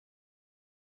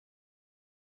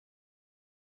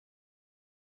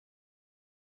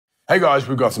Hey guys,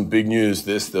 we've got some big news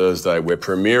this Thursday. We're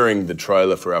premiering the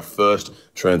trailer for our first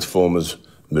Transformers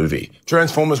movie,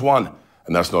 Transformers 1.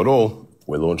 And that's not all.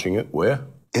 We're launching it where?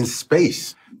 In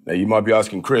space. Now you might be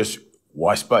asking, Chris,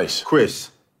 why space?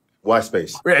 Chris, why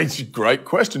space? Yeah, it's a great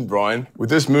question, Brian. With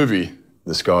this movie,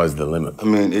 the sky's the limit. I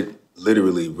mean, it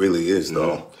literally really is,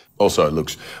 though. Also, it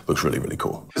looks really, really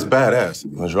cool. It's badass.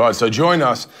 That's right. So join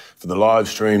us for the live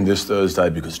stream this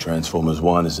Thursday because Transformers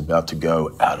 1 is about to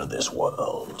go out of this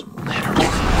world.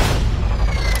 Later.